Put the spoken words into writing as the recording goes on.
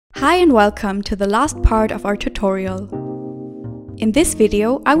Hi and welcome to the last part of our tutorial. In this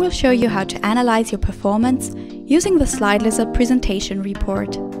video, I will show you how to analyze your performance using the SlideLizard presentation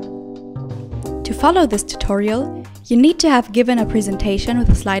report. To follow this tutorial, you need to have given a presentation with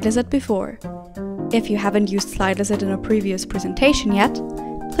SlideLizard before. If you haven't used SlideLizard in a previous presentation yet,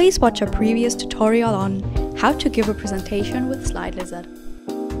 please watch our previous tutorial on how to give a presentation with SlideLizard.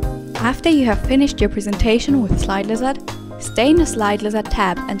 After you have finished your presentation with SlideLizard, stay in the SlideLizard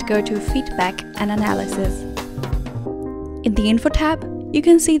tab and go to Feedback and Analysis. In the Info tab, you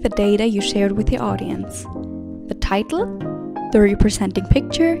can see the data you shared with your audience, the title, the representing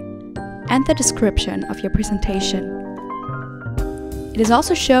picture, and the description of your presentation. It is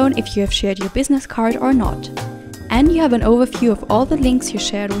also shown if you have shared your business card or not, and you have an overview of all the links you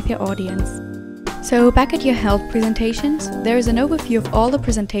shared with your audience. So back at your health presentations, there is an overview of all the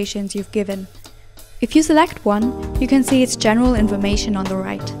presentations you've given. If you select one, you can see its general information on the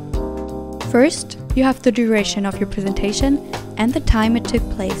right. First, you have the duration of your presentation and the time it took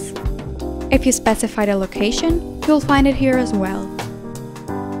place. If you specified a location, you'll find it here as well.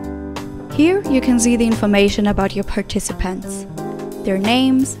 Here you can see the information about your participants, their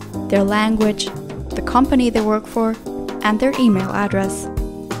names, their language, the company they work for, and their email address.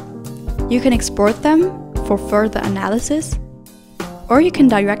 You can export them for further analysis, or you can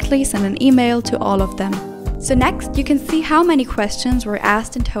directly send an email to all of them. So next, you can see how many questions were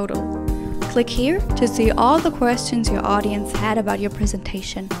asked in total. Click here to see all the questions your audience had about your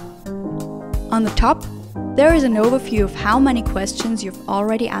presentation. On the top, there is an overview of how many questions you've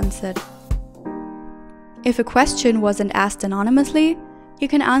already answered. If a question wasn't asked anonymously, you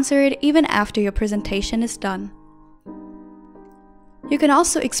can answer it even after your presentation is done. You can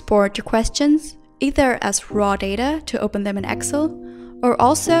also export your questions either as raw data to open them in Excel, or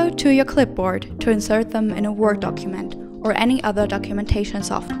also to your clipboard to insert them in a Word document or any other documentation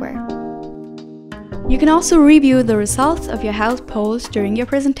software. You can also review the results of your health polls during your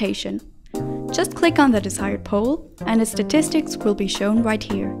presentation. Just click on the desired poll and its statistics will be shown right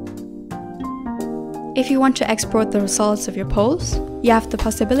here. If you want to export the results of your polls, you have the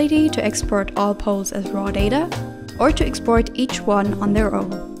possibility to export all polls as raw data or to export each one on their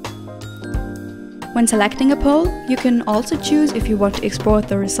own. When selecting a poll, you can also choose if you want to export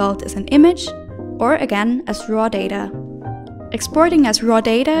the result as an image or again as raw data. Exporting as raw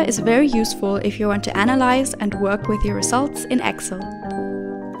data is very useful if you want to analyze and work with your results in Excel.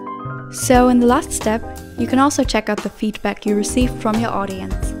 So in the last step, you can also check out the feedback you received from your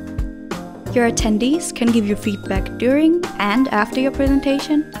audience. Your attendees can give you feedback during and after your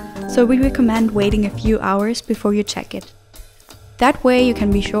presentation, so we recommend waiting a few hours before you check it. That way you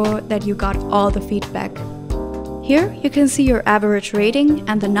can be sure that you got all the feedback. Here you can see your average rating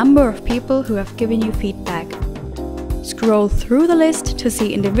and the number of people who have given you feedback. Scroll through the list to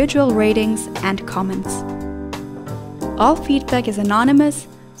see individual ratings and comments. All feedback is anonymous,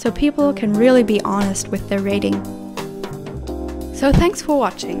 so people can really be honest with their rating. So thanks for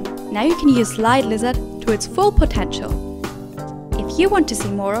watching. Now you can use SlideLizard to its full potential. If you want to see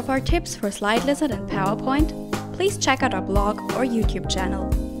more of our tips for SlideLizard and PowerPoint, please check out our blog or YouTube channel.